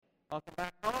Welcome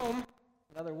back home.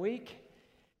 Another week.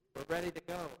 We're ready to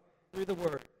go through the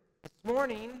Word. This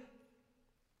morning,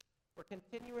 we're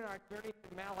continuing our journey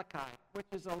through Malachi, which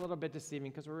is a little bit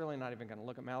deceiving because we're really not even going to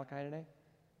look at Malachi today.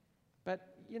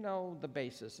 But, you know, the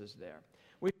basis is there.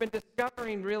 We've been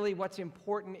discovering really what's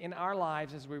important in our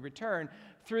lives as we return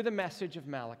through the message of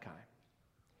Malachi.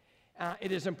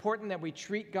 It is important that we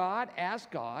treat God as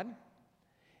God.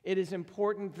 It is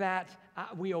important that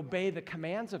we obey the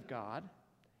commands of God.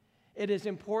 It is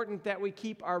important that we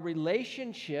keep our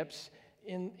relationships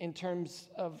in terms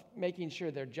of making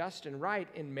sure they're just and right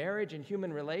in marriage and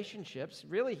human relationships.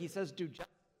 Really, he says do justice.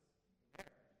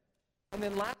 And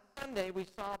then last Sunday, we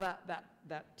saw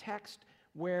that text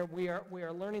where we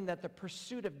are learning that the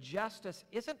pursuit of justice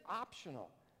isn't optional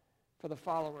for the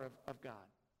follower of God.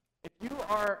 If you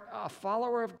are a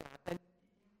follower of God, then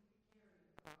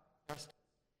justice.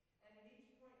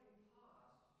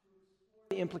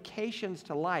 The implications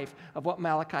to life of what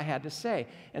Malachi had to say.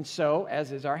 And so,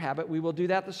 as is our habit, we will do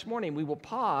that this morning. We will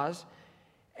pause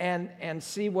and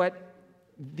see what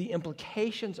the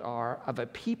implications are of a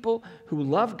people who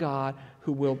love God,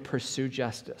 who will pursue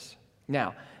justice.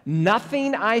 Now,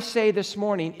 nothing I say this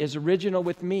morning is original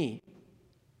with me.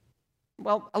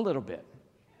 Well, a little bit,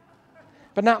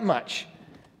 but not much.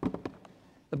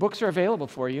 The books are available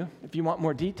for you if you want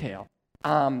more detail.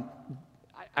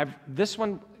 This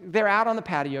one, they're out on the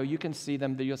patio. You can see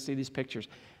them. You'll see these pictures.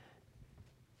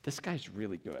 This guy's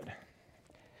really good.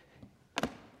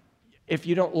 If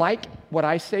you don't like what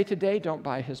I say today, don't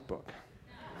buy his book.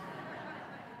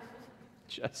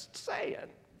 Just saying.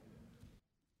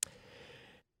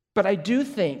 But I do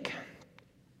think,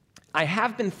 I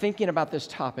have been thinking about this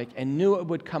topic and knew it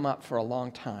would come up for a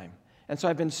long time. And so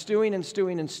I've been stewing,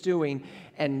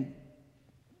 and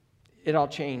it all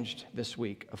changed this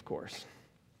week, of course.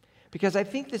 Because I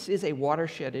think this is a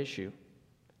watershed issue,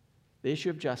 the issue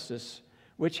of justice,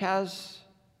 which has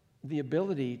the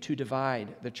ability to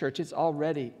divide the church. It's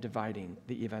already dividing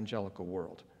the evangelical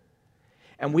world.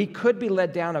 And we could be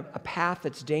led down a path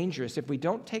that's dangerous if we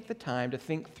don't take the time to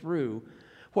think through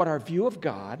what our view of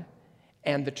God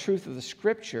and the truth of the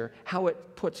Scripture, how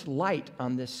it puts light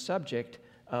on this subject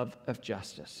of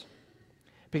justice.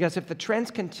 Because if the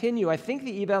trends continue, I think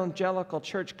the evangelical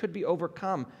church could be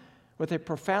overcome with a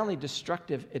profoundly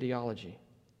destructive ideology.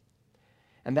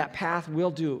 And that path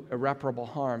will do irreparable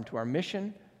harm to our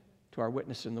mission, to our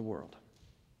witness in the world.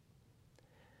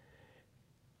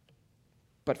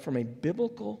 But from a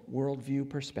biblical worldview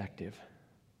perspective,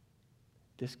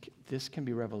 this can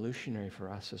be revolutionary for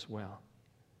us as well.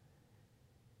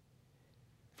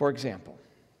 For example,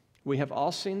 we have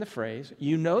all seen the phrase,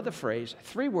 you know the phrase,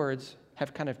 3 words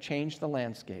have kind of changed the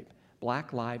landscape.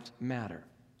 Black Lives Matter.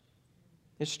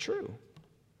 It's true.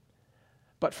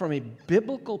 But from a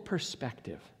biblical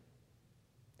perspective,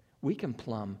 we can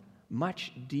plumb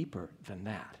much deeper than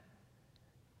that.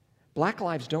 Black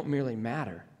lives don't merely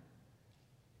matter.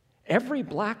 Every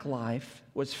black life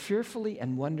was fearfully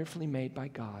and wonderfully made by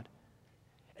God.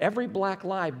 Every black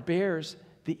life bears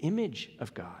the image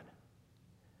of God.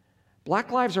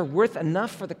 Black lives are worth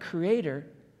enough for the Creator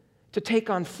to take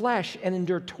on flesh and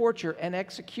endure torture and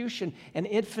execution and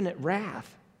infinite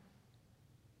wrath.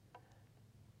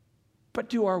 But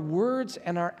do our words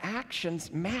and our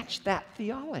actions match that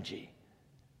theology?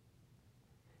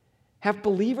 Have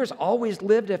believers always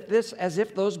lived as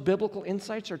if those biblical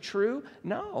insights are true?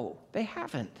 No, they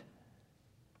haven't.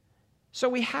 So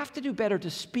we have to do better to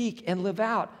speak and live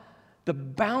out the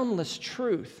boundless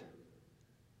truth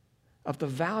of the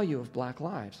value of black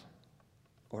lives,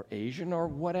 or Asian, or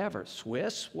whatever,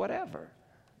 Swiss, whatever.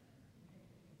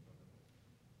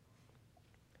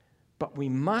 But we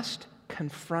must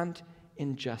confront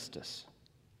injustice.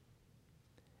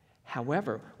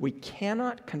 However, we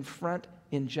cannot confront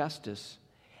injustice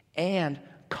and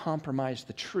compromise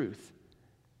the truth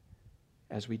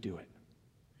as we do it.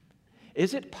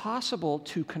 Is it possible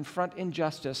to confront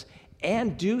injustice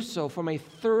and do so from a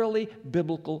thoroughly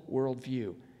biblical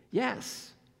worldview?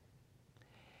 Yes.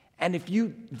 And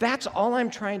that's all I'm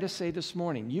trying to say this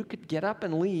morning. You could get up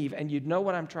and leave and you'd know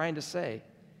what I'm trying to say.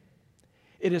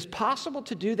 It is possible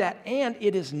to do that, and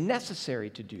it is necessary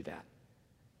to do that.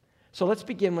 So let's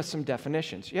begin with some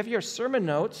definitions. You have your sermon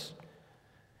notes.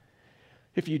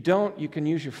 If you don't, you can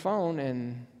use your phone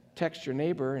and text your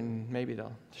neighbor, and maybe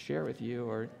they'll share with you,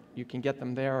 or you can get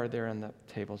them there, or they're in the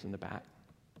tables in the back.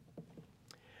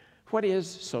 What is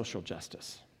social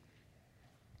justice?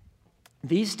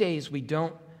 These days, we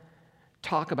don't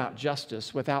talk about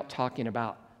justice without talking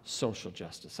about social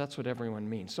justice. That's what everyone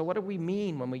means. So what do we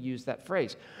mean when we use that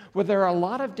phrase? Well, there are a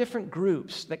lot of different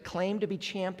groups that claim to be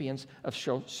champions of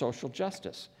social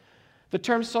justice. The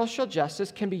term social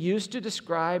justice can be used to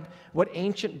describe what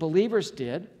ancient believers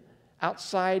did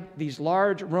outside these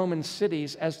large Roman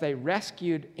cities as they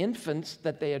rescued infants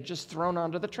that they had just thrown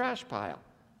onto the trash pile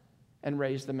and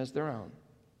raised them as their own.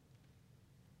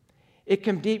 It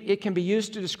can be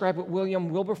used to describe what William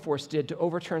Wilberforce did to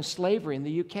overturn slavery in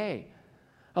the UK,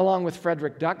 along with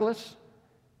Frederick Douglass,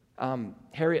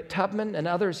 Harriet Tubman, and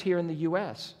others here in the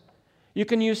U.S. You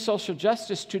can use social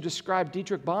justice to describe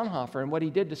Dietrich Bonhoeffer and what he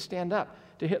did to stand up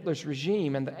to Hitler's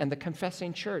regime and the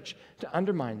confessing church to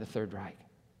undermine the Third Reich.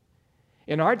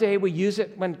 In our day, we use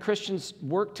it when Christians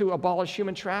work to abolish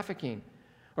human trafficking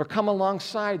or come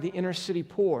alongside the inner city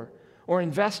poor or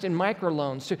invest in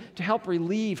microloans to help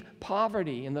relieve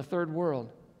poverty in the third world.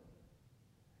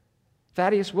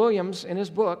 Thaddeus Williams, in his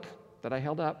book that I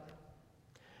held up,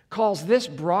 calls this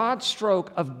broad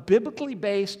stroke of biblically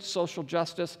based social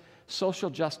justice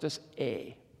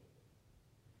A.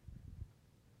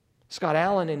 Scott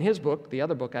Allen, in his book, the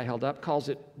other book I held up, calls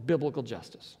it biblical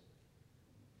justice.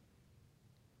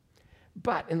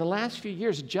 But in the last few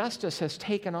years, justice has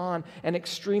taken on an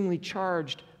extremely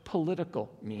charged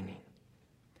political meaning.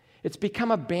 It's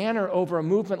become a banner over a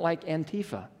movement like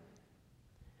Antifa,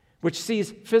 which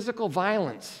sees physical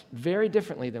violence very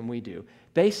differently than we do.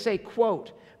 They say,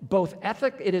 quote,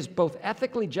 it is both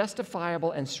ethically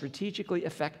justifiable and strategically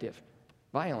effective.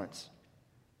 Violence.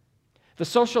 The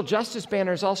social justice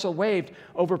banner is also waved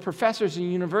over professors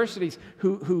in universities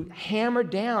who hammer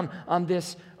down on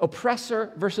this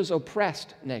oppressor versus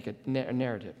oppressed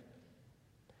narrative.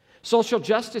 Social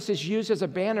justice is used as a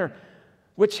banner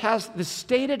which has the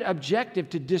stated objective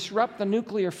to disrupt the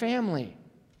nuclear family,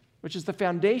 which is the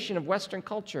foundation of Western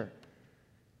culture.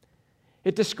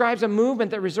 It describes a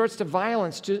movement that resorts to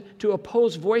violence to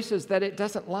oppose voices that it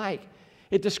doesn't like.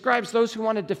 It describes those who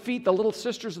want to defeat the Little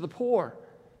Sisters of the Poor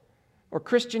or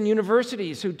Christian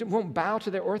universities who won't bow to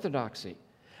their orthodoxy.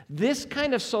 This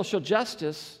kind of social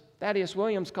justice, Thaddeus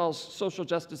Williams calls social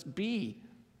justice B.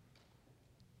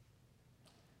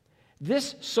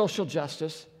 This social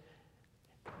justice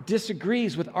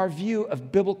disagrees with our view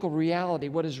of biblical reality,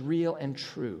 what is real and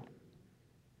true.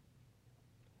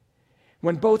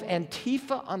 When both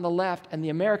Antifa on the left and the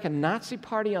American Nazi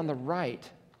Party on the right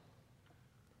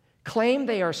claim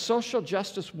they are social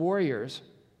justice warriors,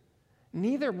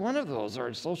 neither one of those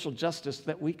are social justice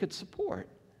that we could support.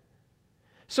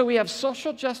 So we have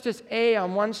social justice A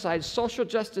on one side, social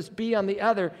justice B on the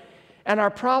other, and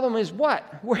our problem is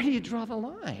what? Where do you draw the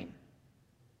line?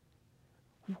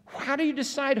 How do you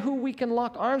decide who we can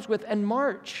lock arms with and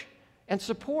march and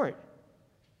support?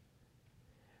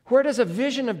 Where does a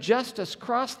vision of justice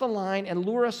cross the line and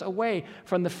lure us away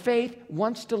from the faith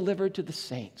once delivered to the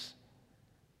saints?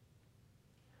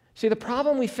 See, the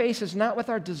problem we face is not with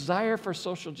our desire for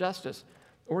social justice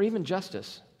or even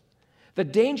justice. The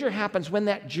danger happens when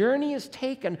that journey is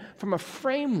taken from a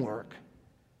framework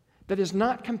that is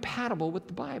not compatible with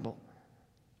the Bible.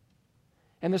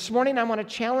 And this morning I want to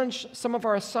challenge some of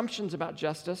our assumptions about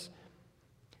justice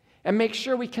and make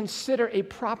sure we consider a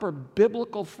proper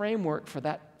biblical framework for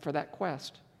that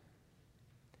quest.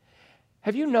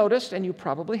 Have you noticed, and you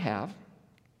probably have,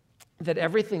 that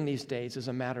everything these days is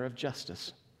a matter of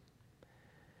justice?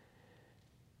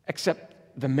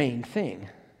 Except the main thing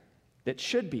that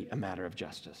should be a matter of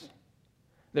justice.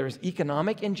 There is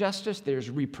economic injustice, there's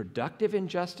reproductive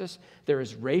injustice, there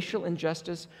is racial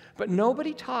injustice, but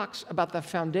nobody talks about the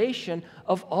foundation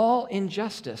of all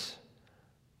injustice: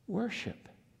 worship.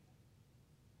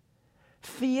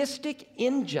 Theistic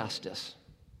injustice,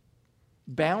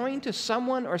 bowing to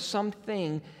someone or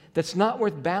something that's not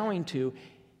worth bowing to,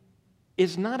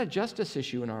 is not a justice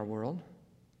issue in our world,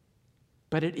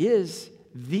 but it is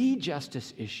the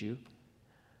justice issue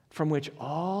from which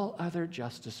all other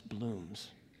justice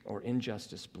blooms, or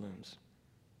injustice blooms.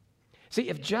 See,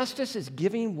 if justice is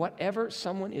giving whatever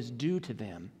someone is due to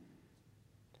them,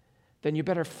 then you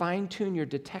better fine-tune your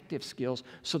detective skills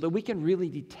so that we can really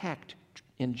detect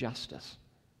injustice.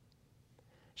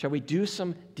 Shall we do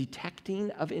some detecting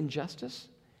of injustice?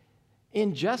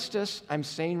 Injustice, I'm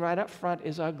saying right up front,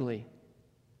 is ugly.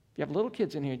 If you have little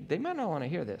kids in here, they might not want to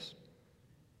hear this.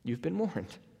 You've been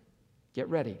warned. Get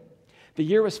ready. The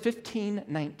year was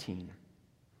 1519.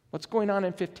 What's going on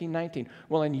in 1519?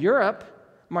 Well, in Europe,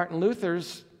 Martin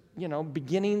Luther's,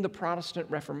 beginning the Protestant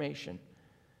Reformation.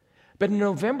 But in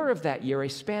November of that year, a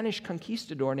Spanish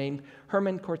conquistador named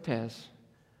Herman Cortez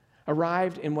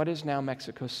arrived in what is now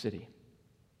Mexico City.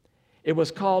 It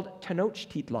was called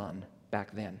Tenochtitlan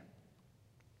back then.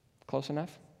 Close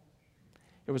enough?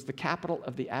 It was the capital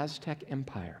of the Aztec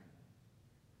Empire.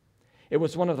 It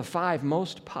was one of the 5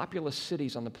 most populous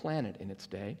cities on the planet in its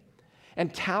day.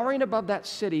 And towering above that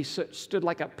city stood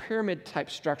like a pyramid-type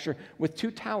structure with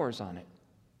 2 towers on it.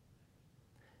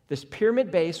 This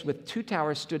pyramid base with 2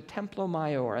 towers stood Templo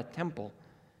Mayor, a temple.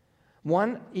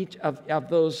 One each of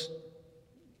those,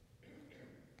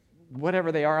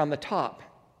 whatever they are on the top.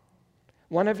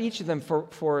 One of each of them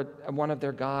for one of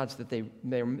their gods,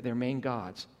 their main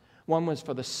gods. One was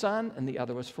for the sun and the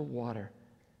other was for water.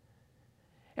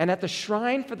 And at the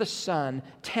shrine for the sun,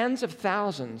 tens of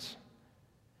thousands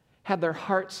had their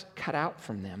hearts cut out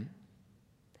from them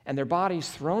and their bodies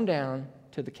thrown down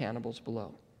to the cannibals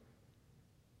below.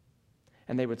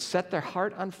 And they would set their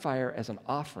heart on fire as an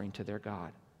offering to their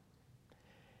god.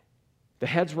 The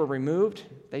heads were removed.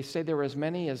 They say there were as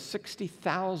many as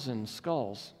 60,000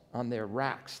 skulls on their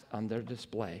racks, on their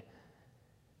display.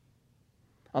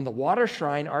 On the water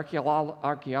shrine,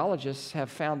 archaeologists have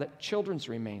found that children's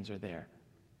remains are there.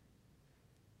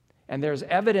 And there's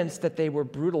evidence that they were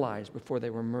brutalized before they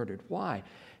were murdered. Why?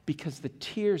 Because the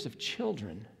tears of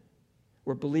children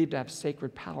were believed to have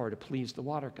sacred power to please the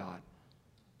water god.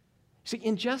 See,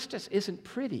 injustice isn't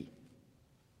pretty.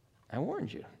 I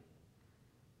warned you.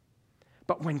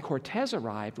 But when Cortez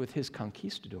arrived with his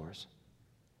conquistadors,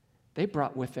 they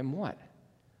brought with them what?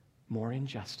 More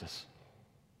injustice.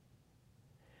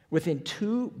 Within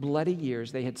 2 bloody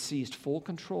years, they had seized full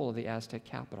control of the Aztec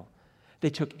capital. They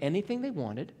took anything they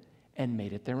wanted and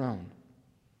made it their own.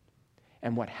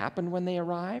 And what happened when they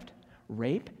arrived?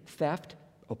 Rape, theft,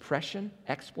 oppression,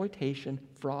 exploitation,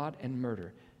 fraud, and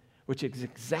murder, which is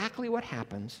exactly what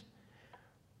happens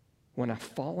when a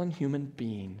fallen human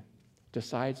being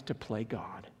decides to play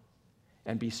God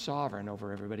and be sovereign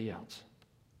over everybody else.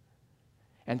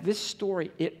 And this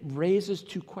story, it raises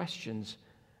 2 questions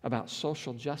about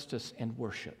social justice and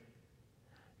worship.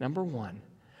 Number 1,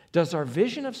 does our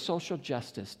vision of social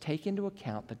justice take into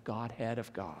account the Godhead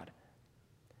of God?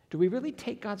 Do we really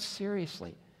take God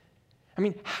seriously? I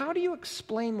mean, how do you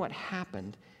explain what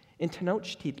happened in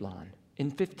Tenochtitlan in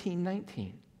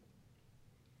 1519?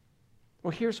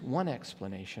 Well, here's one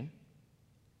explanation.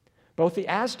 Both the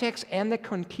Aztecs and the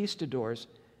conquistadors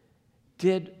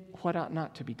did what ought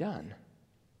not to be done.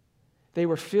 They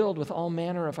were filled with all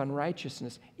manner of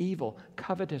unrighteousness, evil,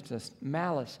 covetousness,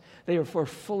 malice. They were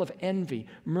full of envy,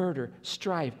 murder,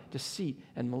 strife, deceit,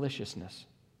 and maliciousness.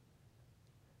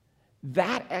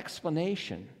 That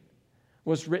explanation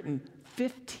was written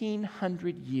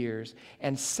 1,500 years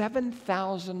and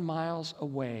 7,000 miles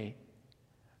away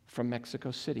from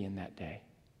Mexico City in that day.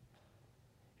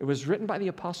 It was written by the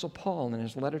Apostle Paul in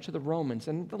his letter to the Romans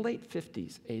in the late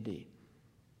 50s AD.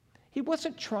 He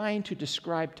wasn't trying to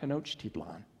describe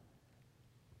Tenochtitlan,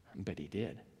 but he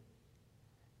did.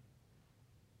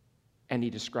 And he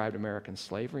described American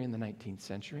slavery in the 19th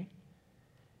century.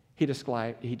 He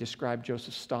described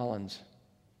Joseph Stalin's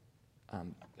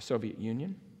Soviet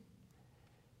Union.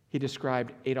 He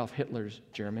described Adolf Hitler's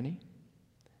Germany,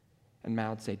 and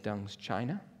Mao Zedong's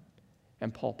China,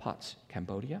 and Pol Pot's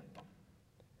Cambodia,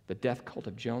 the death cult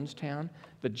of Jonestown,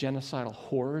 the genocidal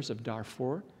horrors of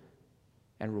Darfur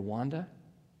and Rwanda,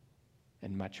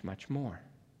 and much, much more.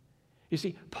 You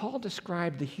see, Paul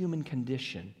described the human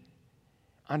condition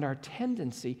and our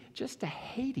tendency just to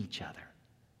hate each other.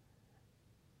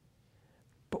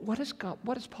 But what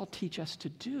does Paul teach us to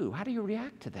do? How do you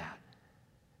react to that?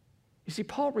 You see,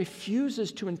 Paul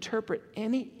refuses to interpret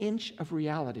any inch of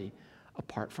reality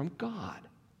apart from God.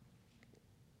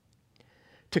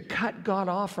 To cut God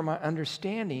off from our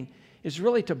understanding is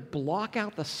really to block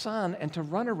out the sun and to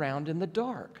run around in the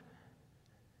dark.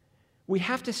 We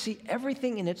have to see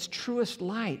everything in its truest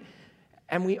light,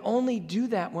 and we only do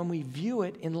that when we view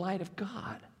it in light of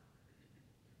God,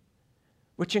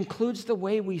 which includes the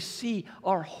way we see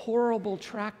our horrible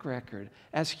track record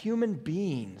as human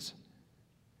beings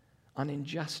on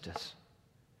injustice.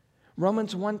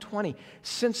 Romans 1:20,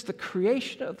 since the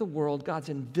creation of the world, God's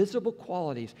invisible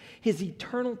qualities, his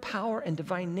eternal power and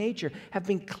divine nature have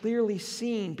been clearly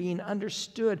seen, being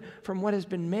understood from what has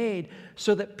been made,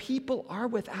 so that people are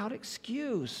without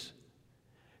excuse.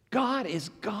 God is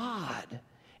God,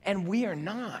 and we are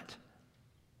not.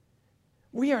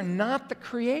 We are not the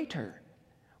creator.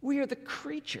 We are the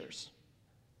creatures.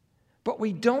 But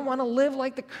we don't want to live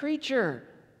like the creature.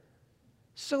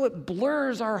 So it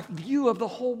blurs our view of the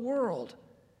whole world.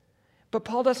 But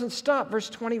Paul doesn't stop. Verse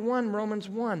 21, Romans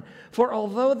 1. For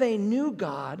although they knew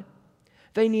God,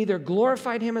 they neither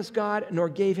glorified him as God nor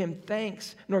gave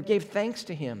thanks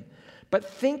to him.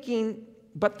 But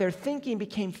their thinking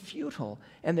became futile,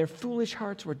 and their foolish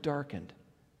hearts were darkened.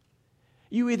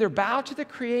 You either bow to the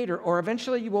Creator, or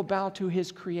eventually you will bow to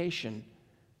his creation,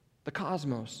 the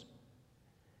cosmos.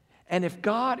 And if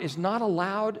God is not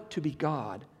allowed to be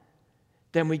God,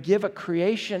 then we give a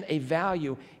creation a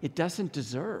value it doesn't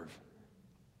deserve.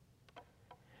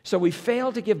 So we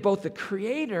fail to give both the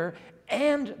Creator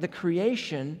and the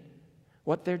creation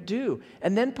what they're due.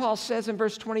 And then Paul says in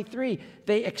verse 23,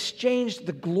 they exchanged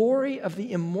the glory of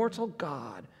the immortal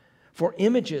God for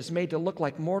images made to look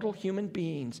like mortal human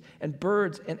beings and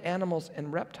birds and animals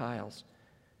and reptiles.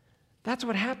 That's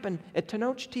what happened at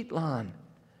Tenochtitlan.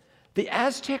 The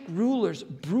Aztec rulers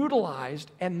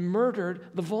brutalized and murdered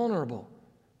the vulnerable.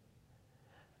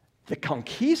 The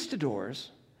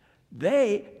conquistadors,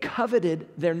 they coveted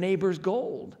their neighbor's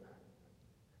gold.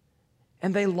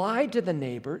 And they lied to the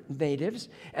natives,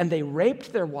 and they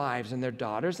raped their wives and their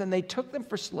daughters, and they took them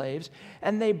for slaves,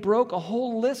 and they broke a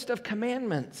whole list of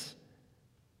commandments.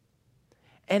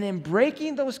 And in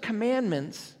breaking those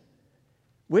commandments,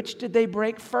 which did they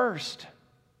break first?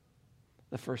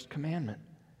 The first commandment.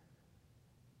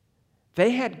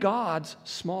 They had gods,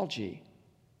 small g,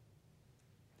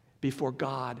 before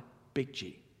God, big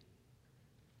G.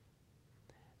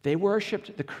 They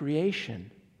worshiped the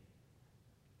creation,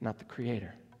 not the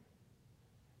Creator.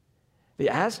 The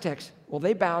Aztecs, well,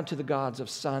 they bowed to the gods of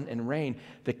sun and rain.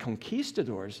 The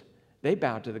conquistadors, they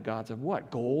bowed to the gods of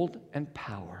what? Gold and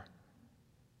power.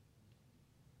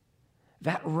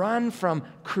 That run from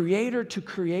Creator to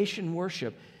creation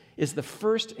worship is the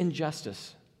first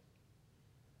injustice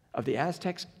of the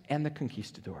Aztecs and the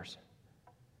conquistadors.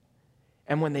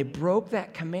 And when they broke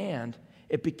that command,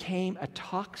 it became a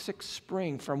toxic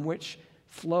spring from which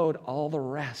flowed all the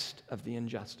rest of the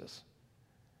injustice.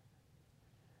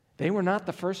 They were not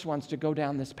the first ones to go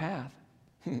down this path.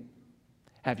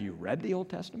 Have you read the Old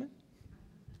Testament?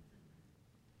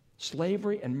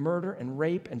 Slavery and murder and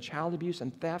rape and child abuse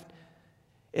and theft,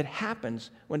 it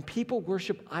happens when people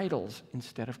worship idols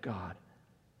instead of God.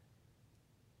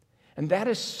 And that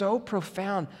is so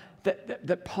profound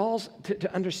that Paul's,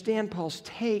 to understand Paul's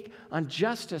take on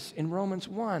justice in Romans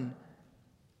 1.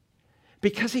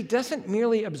 Because he doesn't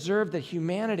merely observe that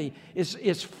humanity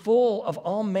is full of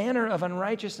all manner of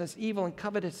unrighteousness, evil, and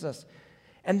covetousness,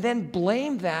 and then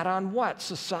blame that on what?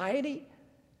 Society?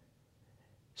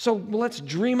 So let's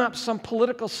dream up some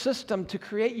political system to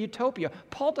create utopia.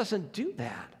 Paul doesn't do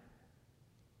that.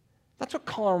 That's what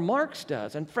Karl Marx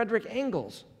does and Friedrich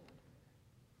Engels.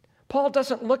 Paul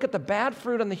doesn't look at the bad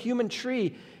fruit on the human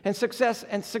tree and suggest,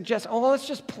 oh, let's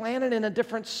just plant it in a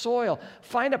different soil.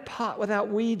 Find a pot without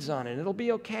weeds on it. It'll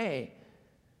be okay.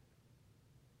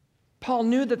 Paul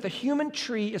knew that the human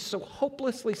tree is so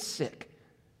hopelessly sick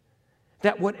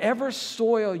that whatever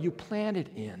soil you plant it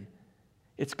in,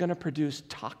 it's going to produce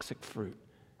toxic fruit.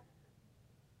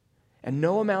 And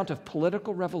no amount of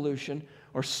political revolution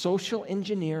or social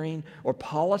engineering or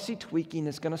policy tweaking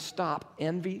is going to stop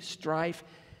envy, strife,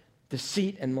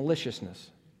 deceit, and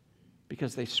maliciousness,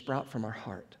 because they sprout from our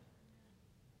heart.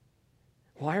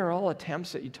 Why are all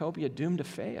attempts at utopia doomed to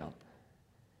fail?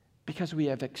 Because we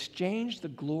have exchanged the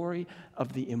glory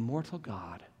of the immortal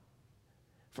God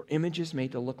for images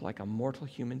made to look like a mortal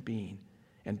human being,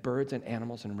 and birds and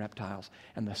animals and reptiles,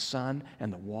 and the sun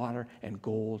and the water and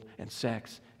gold and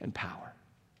sex and power.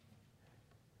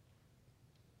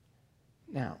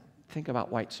 Now, think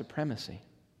about white supremacy.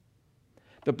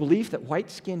 The belief that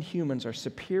white-skinned humans are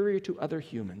superior to other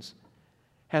humans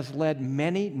has led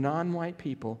many non-white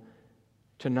people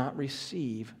to not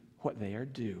receive what they are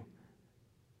due.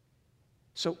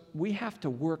 So we have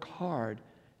to work hard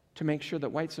to make sure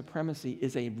that white supremacy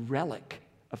is a relic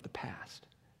of the past.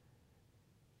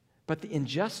 But the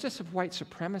injustice of white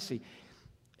supremacy,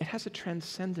 it has a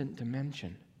transcendent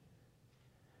dimension.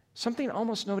 Something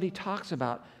almost nobody talks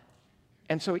about,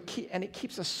 and so it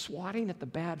keeps us swatting at the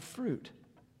bad fruit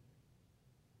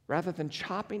rather than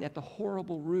chopping at the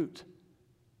horrible root,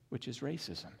 which is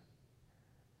racism.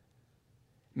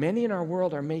 Many in our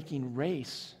world are making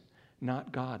race,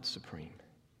 not God, supreme.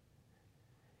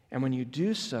 And when you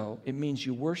do so, it means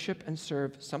you worship and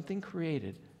serve something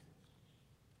created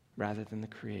rather than the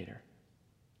Creator.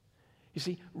 You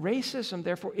see, racism,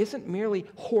 therefore, isn't merely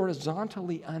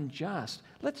horizontally unjust.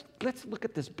 Let's look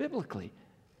at this biblically.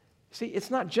 See,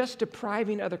 it's not just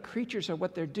depriving other creatures of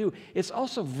what they're due, it's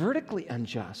also vertically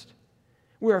unjust.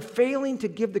 We are failing to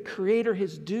give the Creator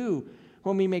His due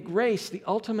when we make race the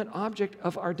ultimate object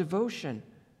of our devotion.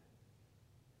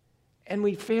 And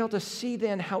we fail to see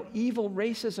then how evil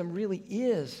racism really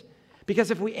is. Because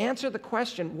if we answer the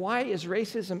question, why is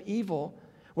racism evil,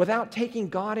 without taking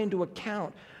God into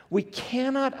account, we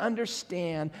cannot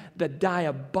understand the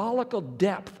diabolical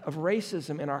depth of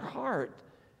racism in our heart.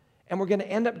 And we're going to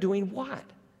end up doing what?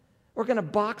 We're going to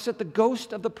box at the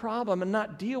ghost of the problem and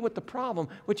not deal with the problem,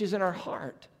 which is in our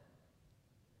heart.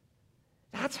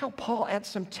 That's how Paul adds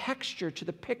some texture to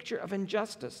the picture of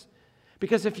injustice.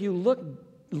 Because if you look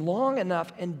long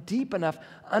enough and deep enough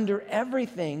under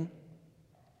everything,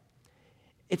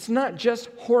 it's not just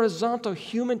horizontal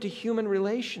human-to-human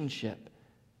relationship.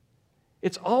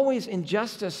 It's always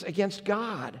injustice against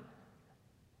God.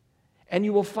 And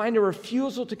you will find a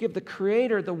refusal to give the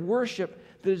Creator the worship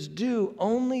that is due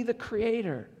only the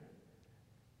Creator.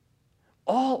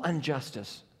 All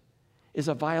injustice is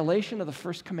a violation of the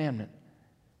first commandment.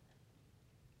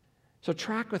 So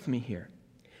track with me here.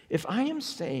 If I am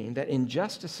saying that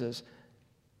injustices,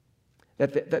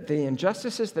 that the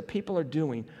injustices that people are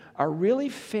doing are really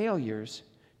failures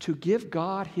to give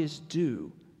God His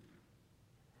due,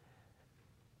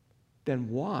 then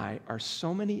why are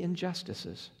so many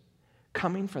injustices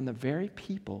coming from the very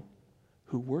people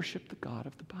who worship the God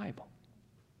of the Bible?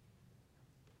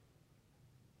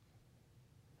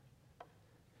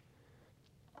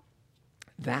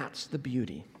 That's the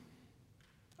beauty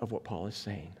of what Paul is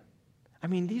saying. I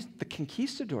mean, the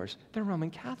conquistadors, they're Roman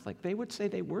Catholic. They would say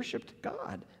they worshiped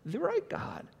God, the right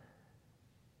God.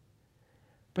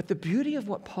 But the beauty of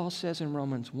what Paul says in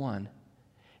Romans 1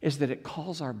 is that it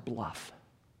calls our bluff.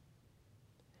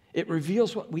 It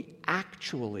reveals what we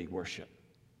actually worship,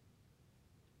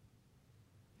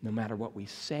 no matter what we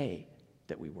say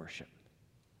that we worship.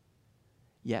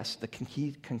 Yes, the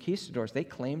conquistadors, they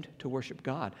claimed to worship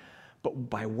God, but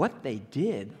by what they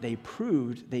did, they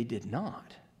proved they did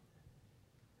not.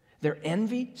 Their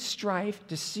envy, strife,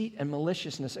 deceit, and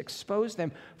maliciousness exposed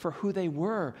them for who they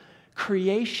were,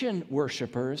 creation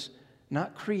worshipers,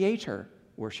 not creator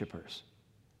worshipers.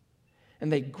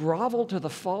 And they groveled to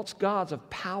the false gods of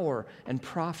power and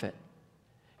profit.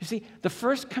 You see, the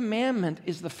first commandment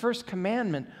is the first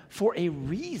commandment for a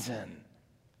reason.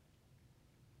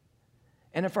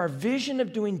 And if our vision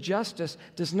of doing justice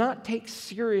does not take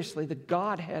seriously the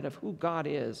Godhead of who God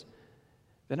is,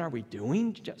 then are we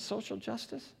doing social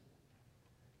justice?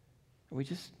 Are we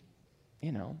just,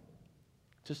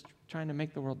 just trying to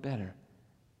make the world better?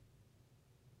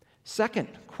 Second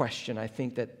question I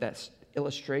think that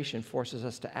illustration forces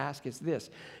us to ask is this: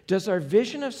 does our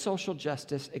vision of social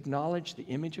justice acknowledge the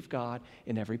image of God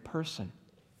in every person?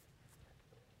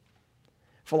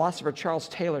 Philosopher Charles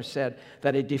Taylor said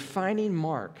that a defining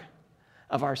mark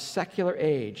of our secular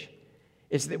age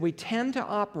is that we tend to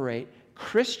operate,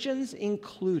 Christians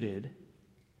included,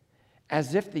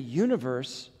 as if the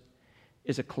universe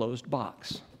is a closed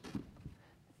box.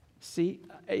 See,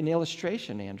 an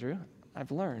illustration, Andrew,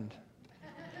 I've learned.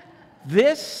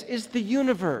 This is the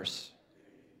universe.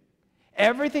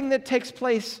 Everything that takes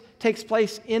place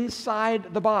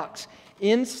inside the box,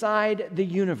 inside the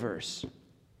universe.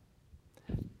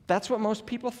 That's what most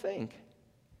people think.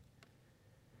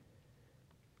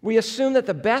 We assume that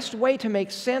the best way to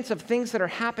make sense of things that are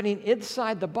happening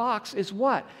inside the box is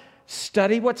what?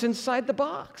 Study what's inside the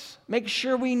box. Make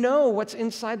sure we know what's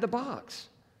inside the box.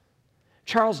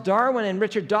 Charles Darwin and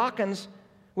Richard Dawkins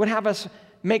would have us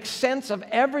make sense of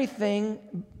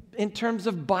everything in terms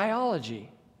of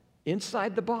biology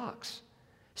inside the box.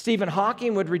 Stephen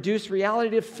Hawking would reduce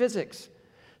reality to physics.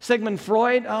 Sigmund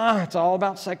Freud, it's all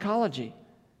about psychology.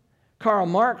 Karl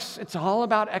Marx, it's all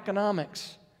about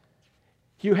economics.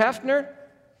 Hugh Hefner,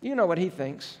 you know what he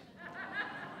thinks.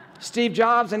 Steve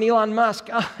Jobs and Elon Musk,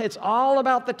 it's all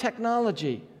about the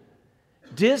technology.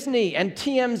 Disney and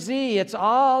TMZ, it's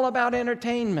all about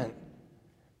entertainment.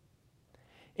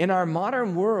 In our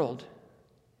modern world,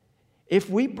 if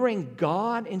we bring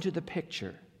God into the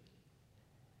picture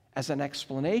as an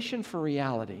explanation for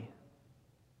reality,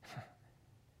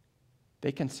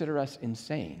 they consider us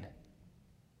insane.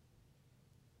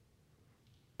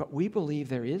 But we believe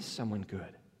there is someone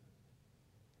good.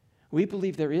 We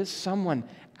believe there is someone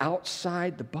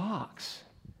outside the box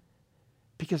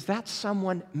because that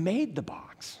someone made the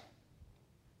box.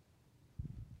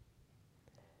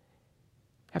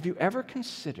 Have you ever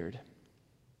considered,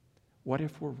 what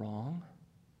if we're wrong?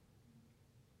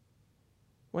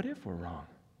 What if we're wrong?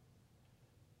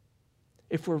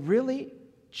 If we're really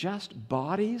just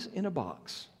bodies in a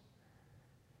box,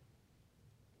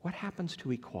 what happens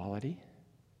to equality?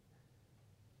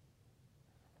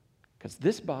 Because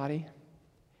this body,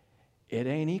 it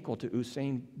ain't equal to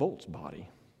Usain Bolt's body.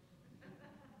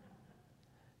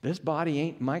 This body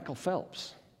ain't Michael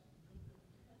Phelps.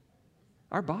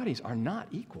 Our bodies are not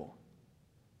equal.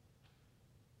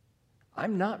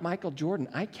 I'm not Michael Jordan.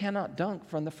 I cannot dunk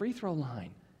from the free throw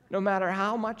line, no matter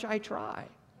how much I try.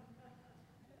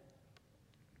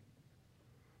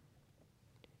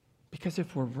 Because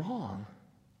if we're wrong,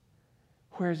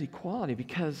 where's equality?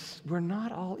 Because we're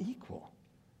not all equal.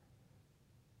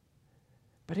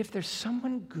 But if there's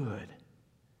someone good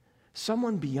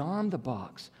someone beyond the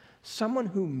box, someone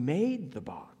who made the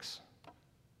box,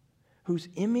 whose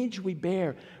image we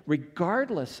bear,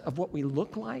 regardless of what we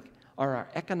look like, or our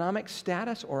economic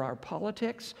status, or our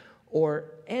politics, or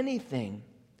anything,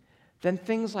 then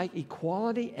things like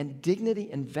equality and dignity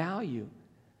and value,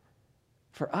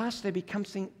 for us, they become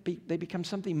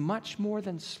something much more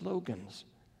than slogans.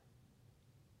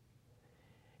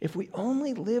 If we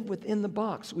only live within the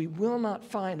box, we will not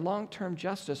find long-term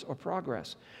justice or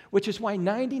progress, which is why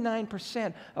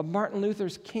 99% of Martin Luther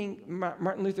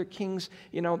King's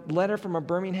letter from a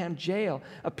Birmingham jail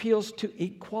appeals to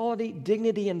equality,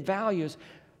 dignity, and values,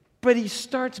 but he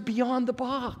starts beyond the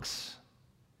box,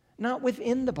 not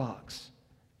within the box.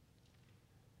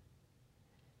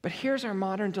 But here's our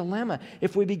modern dilemma.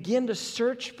 If we begin to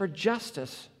search for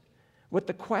justice with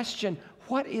the question,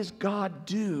 what is God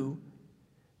do?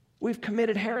 We've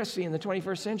committed heresy in the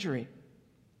 21st century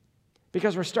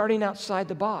because we're starting outside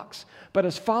the box. But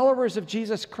as followers of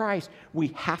Jesus Christ, we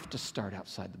have to start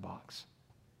outside the box.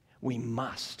 We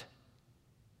must.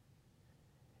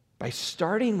 By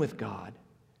starting with God,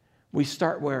 we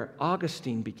start where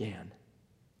Augustine began,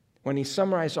 when he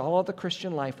summarized all of the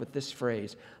Christian life with this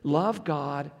phrase, love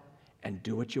God and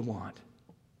do what you want.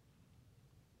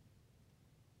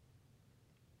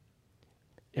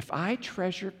 If I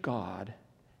treasure God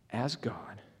as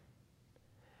God,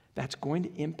 that's going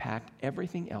to impact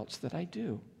everything else that I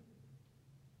do.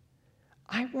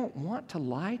 I won't want to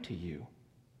lie to you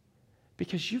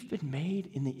because you've been made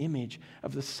in the image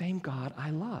of the same God I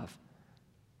love.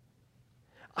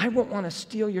 I won't want to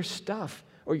steal your stuff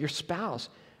or your spouse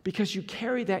because you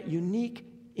carry that unique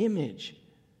image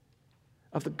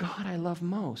of the God I love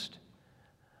most.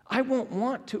 I won't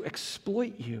want to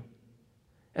exploit you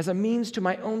as a means to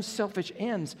my own selfish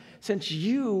ends, since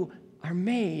you are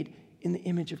made in the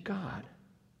image of God.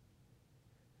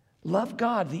 Love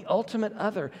God, the ultimate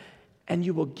other, and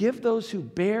you will give those who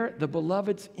bear the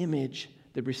beloved's image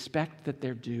the respect that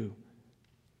they're due.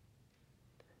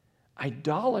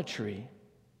 Idolatry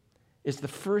is the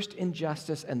first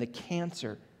injustice and the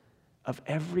cancer of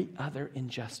every other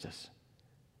injustice.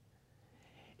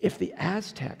 If the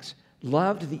Aztecs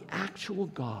loved the actual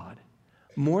God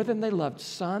more than they loved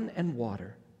sun and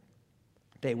water,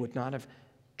 they would not have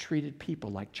treated people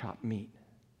like chopped meat.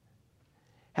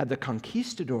 Had the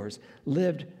conquistadors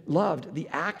loved the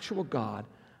actual God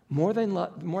more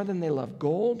than they loved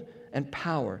gold and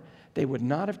power, they would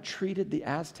not have treated the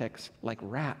Aztecs like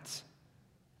rats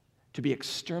to be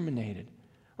exterminated,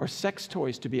 or sex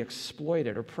toys to be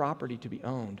exploited, or property to be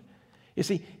owned. You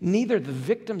see, neither the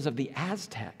victims of the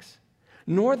Aztecs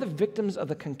nor the victims of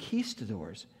the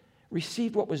conquistadors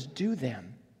received what was due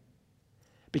them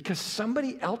because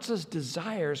somebody else's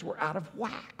desires were out of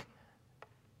whack.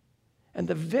 And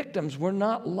the victims were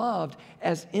not loved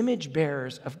as image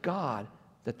bearers of God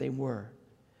that they were,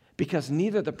 because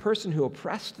neither the person who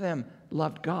oppressed them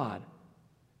loved God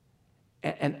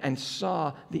and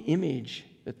saw the image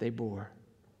that they bore.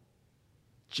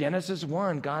 Genesis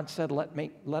 1, God said,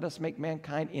 let us make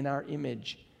mankind in our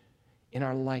image, in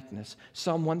our likeness.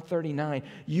 Psalm 139,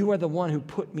 you are the one who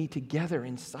put me together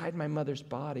inside my mother's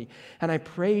body, and I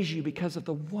praise you because of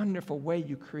the wonderful way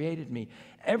you created me.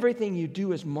 Everything you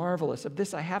do is marvelous. Of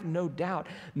this I have no doubt.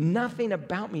 Nothing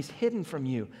about me is hidden from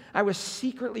you. I was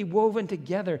secretly woven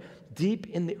together deep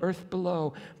in the earth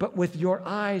below, but with your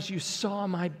eyes you saw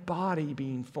my body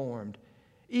being formed.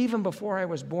 Even before I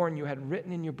was born, you had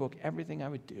written in your book everything I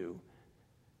would do.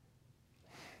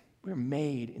 We're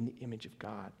made in the image of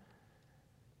God.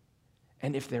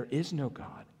 And if there is no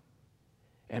God,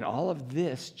 and all of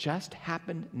this just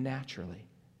happened naturally,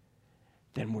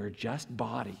 then we're just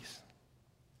bodies,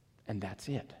 and that's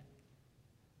it.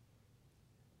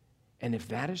 And if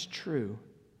that is true,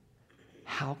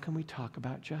 how can we talk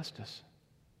about justice?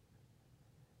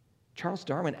 Charles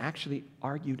Darwin actually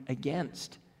argued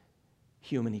against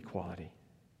human equality.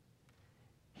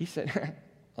 He said,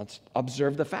 let's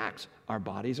observe the facts. Our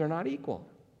bodies are not equal.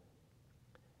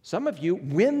 Some of you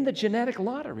win the genetic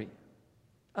lottery.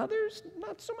 Others,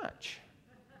 not so much.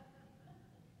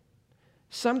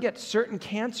 Some get certain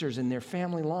cancers in their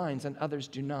family lines and others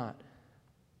do not.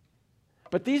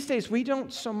 But these days, we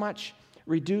don't so much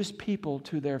reduce people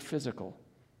to their physical.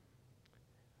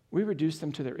 We reduce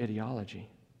them to their ideology.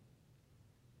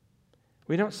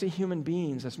 We don't see human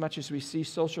beings as much as we see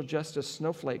social justice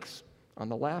snowflakes on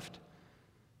the left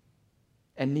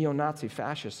and neo-Nazi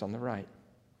fascists on the right.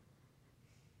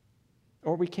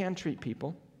 Or we can treat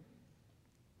people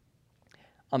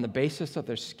on the basis of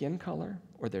their skin color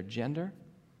or their gender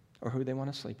or who they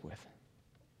want to sleep with.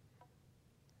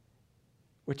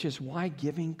 which is why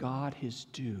giving God his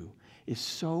due is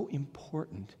so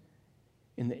important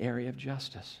in the area of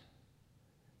justice.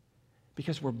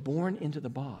 Because we're born into the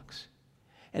box.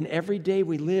 And every day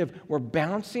we live, we're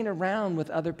bouncing around with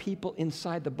other people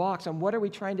inside the box. And what are we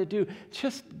trying to do?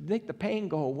 Just make the pain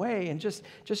go away and just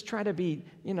try to be,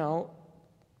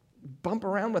 bump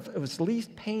around with as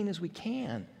least pain as we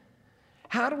can.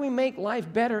 How do we make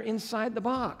life better inside the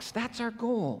box? That's our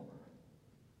goal.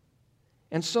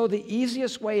 And so the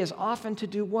easiest way is often to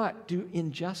do what? Do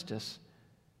injustice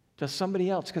to somebody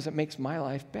else because it makes my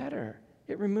life better.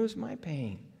 It removes my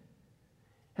pain.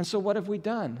 And so what have we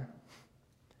done?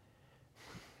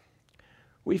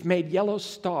 We've made yellow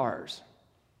stars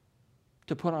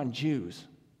to put on Jews.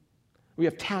 We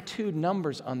have tattooed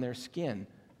numbers on their skin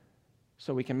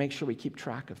so we can make sure we keep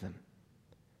track of them.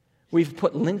 We've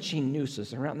put lynching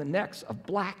nooses around the necks of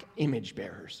black image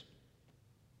bearers.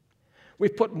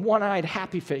 We've put one-eyed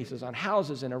happy faces on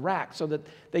houses in Iraq so that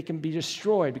they can be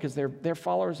destroyed because they're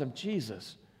followers of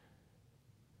Jesus.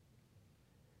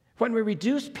 When we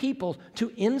reduce people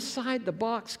to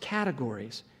inside-the-box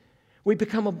categories, we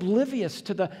become oblivious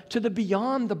to the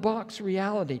beyond-the-box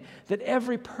reality that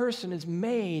every person is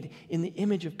made in the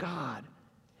image of God.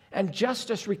 And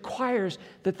justice requires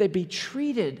that they be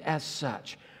treated as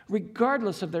such,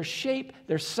 regardless of their shape,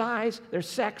 their size, their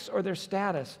sex, or their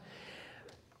status.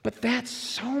 But that's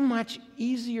so much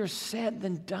easier said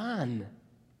than done.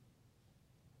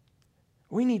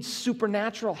 We need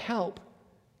supernatural help.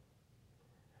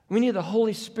 We need the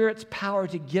Holy Spirit's power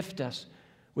to gift us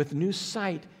with new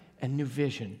sight and new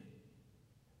vision.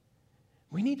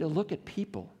 We need to look at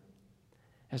people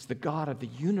as the God of the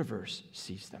universe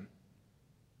sees them.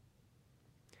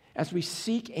 As we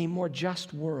seek a more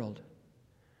just world,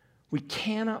 we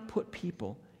cannot put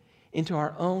people into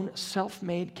our own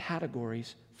self-made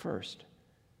categories first.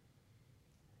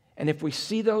 And if we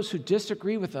see those who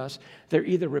disagree with us, they're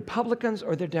either Republicans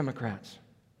or they're Democrats.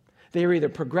 They are either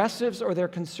progressives or they're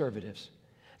conservatives.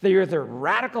 They're either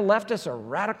radical leftists or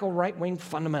radical right-wing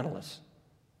fundamentalists.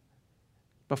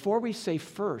 Before we say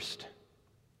first,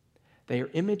 they are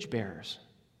image bearers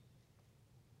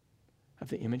of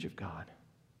the image of God.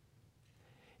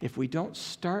 If we don't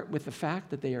start with the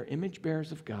fact that they are image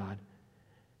bearers of God,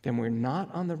 then we're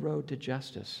not on the road to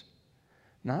justice.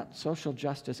 Not social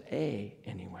justice A,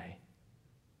 anyway.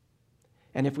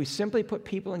 And if we simply put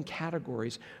people in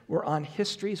categories, we're on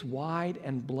history's wide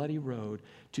and bloody road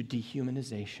to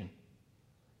dehumanization.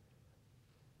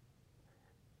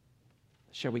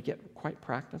 Shall we get quite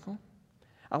practical?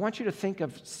 I want you to think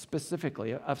of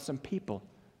specifically of some people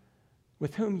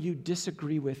with whom you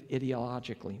disagree with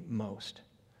ideologically most.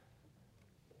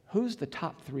 Who's the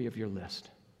top 3 of your list?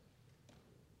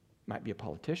 Might be a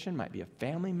politician, might be a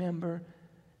family member,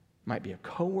 might be a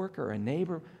coworker, a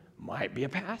neighbor, might be a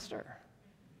pastor.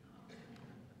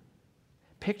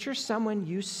 Picture someone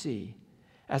you see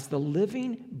as the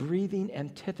living, breathing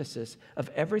antithesis of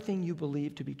everything you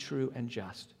believe to be true and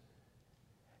just.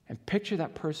 And picture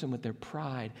that person with their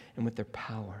pride and with their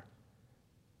power.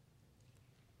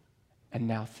 And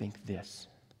now think this: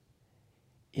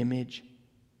 image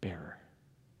bearer.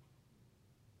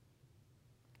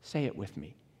 Say it with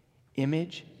me.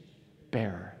 Image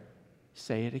bearer.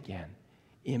 Say it again.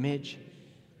 Image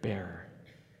bearer.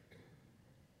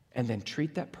 And then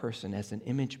treat that person as an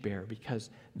image bearer, because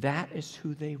that is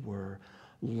who they were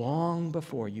long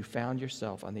before you found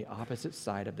yourself on the opposite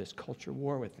side of this culture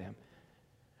war with them.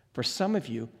 For some of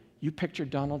you, you picture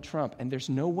Donald Trump, and there's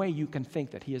no way you can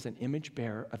think that he is an image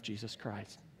bearer of Jesus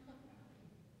Christ.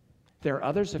 There are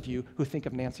others of you who think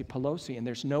of Nancy Pelosi, and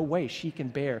there's no way she can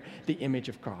bear the image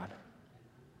of God.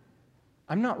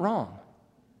 I'm not wrong.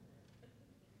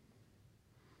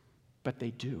 But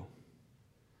they do.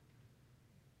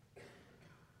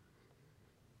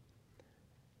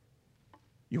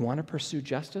 You want to pursue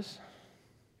justice?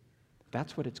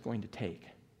 That's what it's going to take.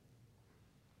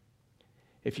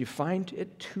 If you find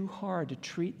it too hard to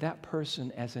treat that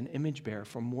person as an image bearer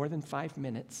for more than 5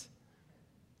 minutes,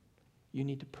 you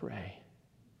need to pray.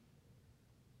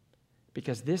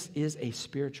 Because this is a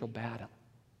spiritual battle.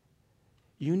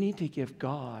 You need to give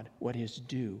God what is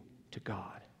due to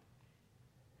God.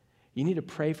 You need to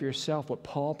pray for yourself what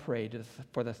Paul prayed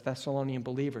for the Thessalonian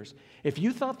believers. If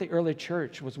you thought the early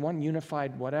church was one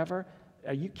unified whatever,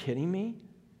 are you kidding me?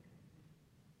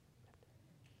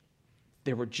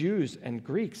 There were Jews and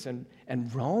Greeks and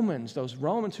Romans, those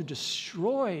Romans who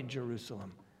destroyed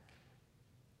Jerusalem.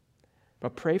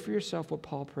 But pray for yourself what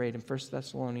Paul prayed in 1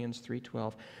 Thessalonians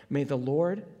 3:12. May the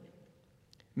Lord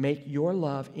make your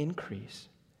love increase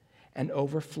and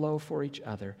overflow for each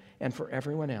other and for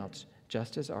everyone else,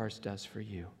 just as ours does for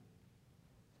you.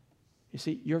 You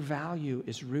see, your value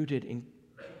is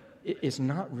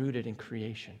not rooted in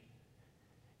creation.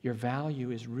 Your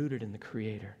value is rooted in the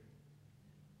Creator.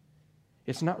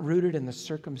 It's not rooted in the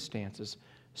circumstances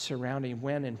surrounding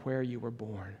when and where you were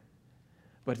born,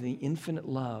 but in the infinite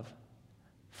love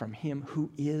from Him who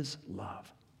is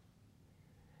love.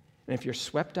 And if you're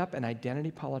swept up in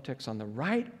identity politics on the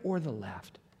right or the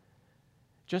left,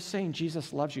 just saying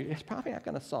Jesus loves you is probably not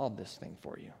going to solve this thing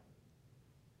for you.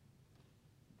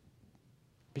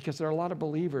 Because there are a lot of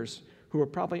believers who are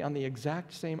probably on the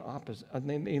exact same opposite,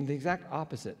 in the exact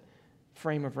opposite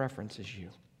frame of reference as you.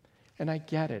 And I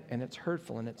get it, and it's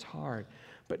hurtful, and it's hard.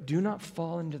 But do not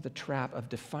fall into the trap of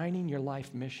defining your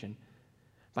life mission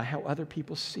by how other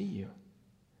people see you.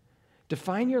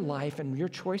 Define your life and your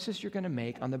choices you're going to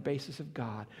make on the basis of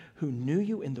God, who knew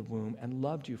you in the womb and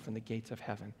loved you from the gates of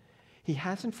heaven. He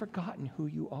hasn't forgotten who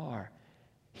you are.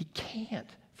 He can't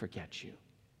forget you.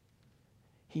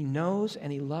 He knows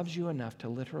and He loves you enough to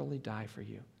literally die for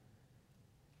you.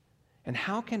 And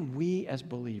how can we as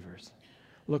believers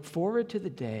look forward to the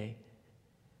day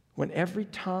when every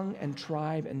tongue and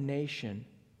tribe and nation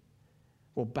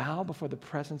will bow before the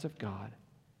presence of God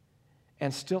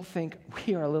and still think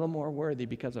we are a little more worthy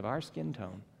because of our skin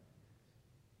tone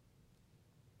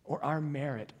or our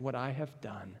merit, what I have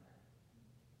done?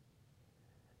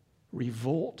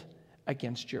 Revolt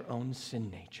against your own sin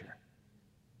nature.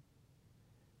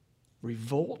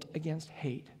 Revolt against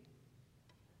hate.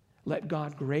 Let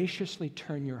God graciously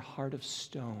turn your heart of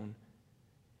stone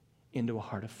into a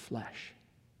heart of flesh.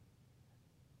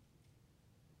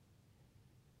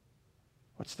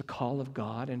 What's the call of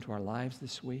God into our lives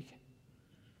this week?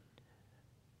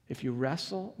 If you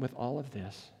wrestle with all of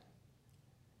this,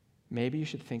 maybe you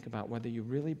should think about whether you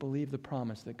really believe the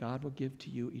promise that God will give to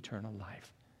you eternal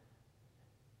life.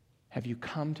 Have you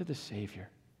come to the Savior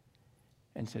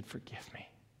and said, "Forgive me"?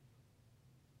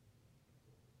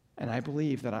 And I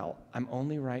believe that I'm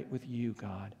only right with you,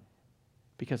 God,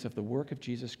 because of the work of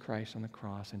Jesus Christ on the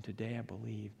cross. And today I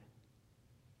believe.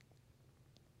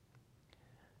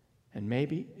 And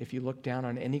maybe if you look down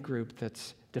on any group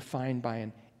that's defined by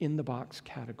an in-the-box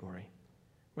category,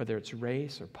 whether it's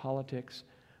race or politics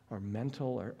or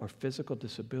mental or physical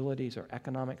disabilities or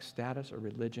economic status or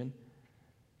religion,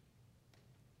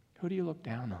 who do you look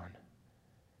down on?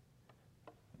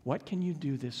 What can you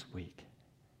do this week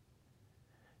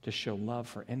to show love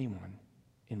for anyone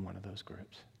in one of those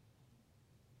groups?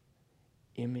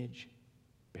 Image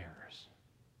bearers.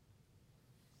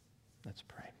 Let's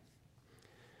pray.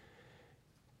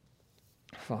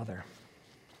 Father,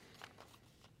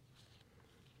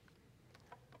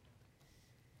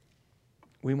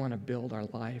 we want to build our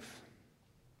life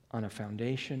on a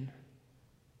foundation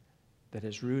that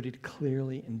is rooted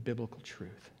clearly in biblical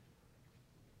truth.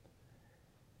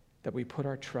 That we put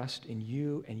our trust in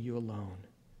you and you alone,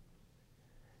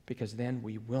 because then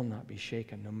we will not be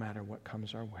shaken no matter what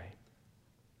comes our way.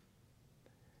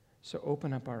 So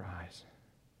open up our eyes.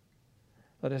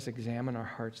 Let us examine our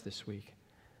hearts this week.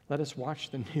 Let us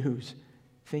watch the news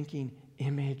thinking,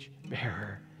 image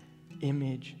bearer,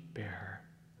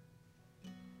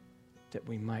 that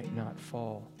we might not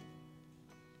fall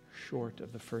short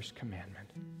of the first commandment,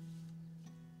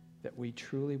 that we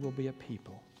truly will be a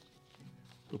people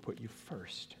who put you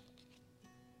first.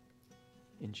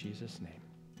 In Jesus' name,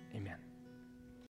 amen.